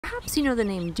Perhaps you know the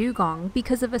name Dugong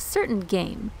because of a certain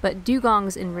game, but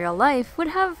Dugongs in real life would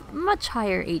have much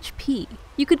higher HP.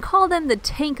 You could call them the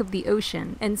tank of the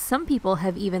ocean, and some people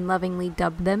have even lovingly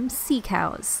dubbed them sea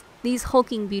cows. These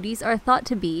hulking beauties are thought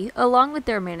to be, along with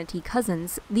their manatee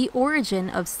cousins, the origin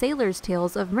of sailors'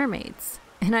 tales of mermaids.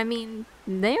 And I mean,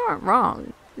 they aren't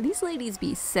wrong. These ladies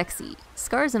be sexy,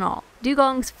 scars and all.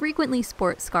 Dugongs frequently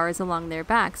sport scars along their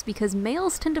backs because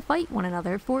males tend to fight one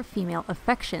another for female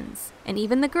affections, and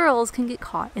even the girls can get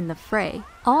caught in the fray.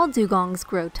 All dugongs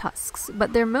grow tusks,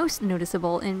 but they're most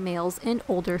noticeable in males and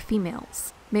older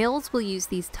females. Males will use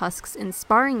these tusks in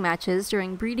sparring matches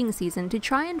during breeding season to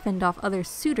try and fend off other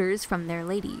suitors from their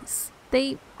ladies.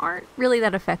 They aren't really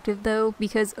that effective though,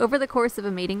 because over the course of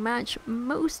a mating match,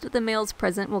 most of the males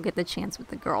present will get the chance with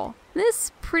the girl.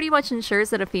 This pretty much ensures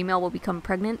that a female will become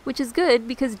pregnant, which is good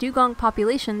because dugong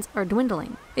populations are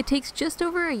dwindling. It takes just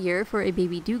over a year for a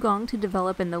baby dugong to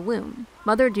develop in the womb.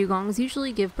 Mother dugongs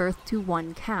usually give birth to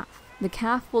one calf. The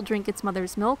calf will drink its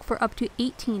mother's milk for up to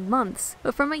 18 months,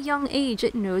 but from a young age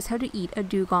it knows how to eat a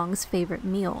dugong's favorite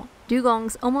meal.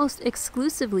 Dugongs almost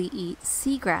exclusively eat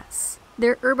seagrass.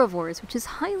 They're herbivores, which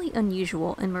is highly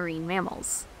unusual in marine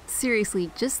mammals. Seriously,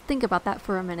 just think about that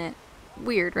for a minute.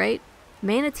 Weird, right?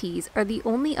 Manatees are the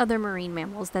only other marine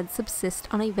mammals that subsist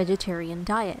on a vegetarian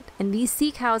diet, and these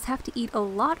sea cows have to eat a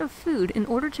lot of food in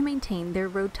order to maintain their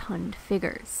rotund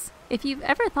figures. If you've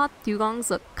ever thought dugongs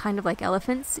look kind of like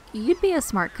elephants, you'd be a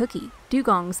smart cookie.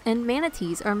 Dugongs and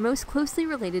manatees are most closely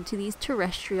related to these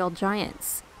terrestrial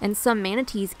giants, and some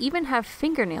manatees even have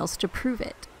fingernails to prove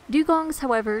it. Dugongs,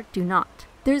 however, do not.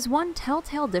 There's one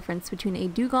telltale difference between a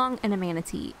dugong and a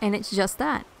manatee, and it's just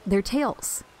that, their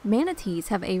tails. Manatees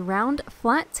have a round,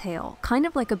 flat tail, kind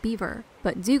of like a beaver,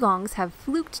 but dugongs have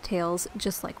fluked tails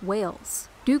just like whales.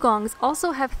 Dugongs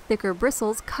also have thicker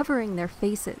bristles covering their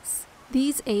faces.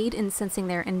 These aid in sensing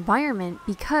their environment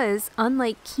because,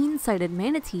 unlike keen-sighted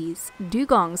manatees,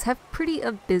 dugongs have pretty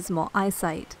abysmal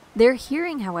eyesight. Their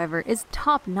hearing, however, is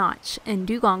top-notch, and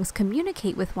dugongs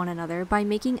communicate with one another by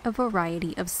making a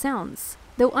variety of sounds,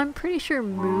 though I'm pretty sure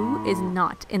moo is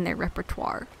not in their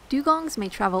repertoire. Dugongs may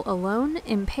travel alone,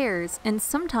 in pairs, and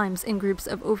sometimes in groups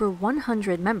of over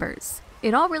 100 members.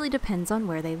 It all really depends on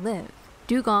where they live.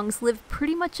 Dugongs live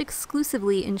pretty much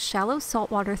exclusively in shallow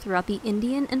saltwater throughout the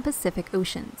Indian and Pacific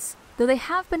Oceans. Though they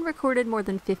have been recorded more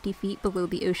than 50 feet below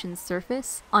the ocean's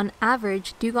surface, on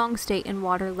average, dugongs stay in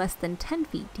water less than 10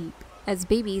 feet deep. As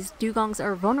babies, dugongs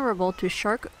are vulnerable to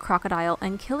shark, crocodile,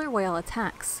 and killer whale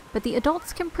attacks, but the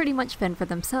adults can pretty much fend for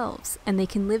themselves, and they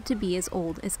can live to be as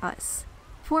old as us.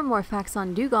 For more facts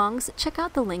on dugongs, check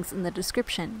out the links in the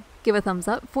description. Give a thumbs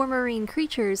up for marine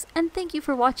creatures, and thank you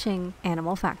for watching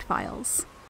Animal Fact Files.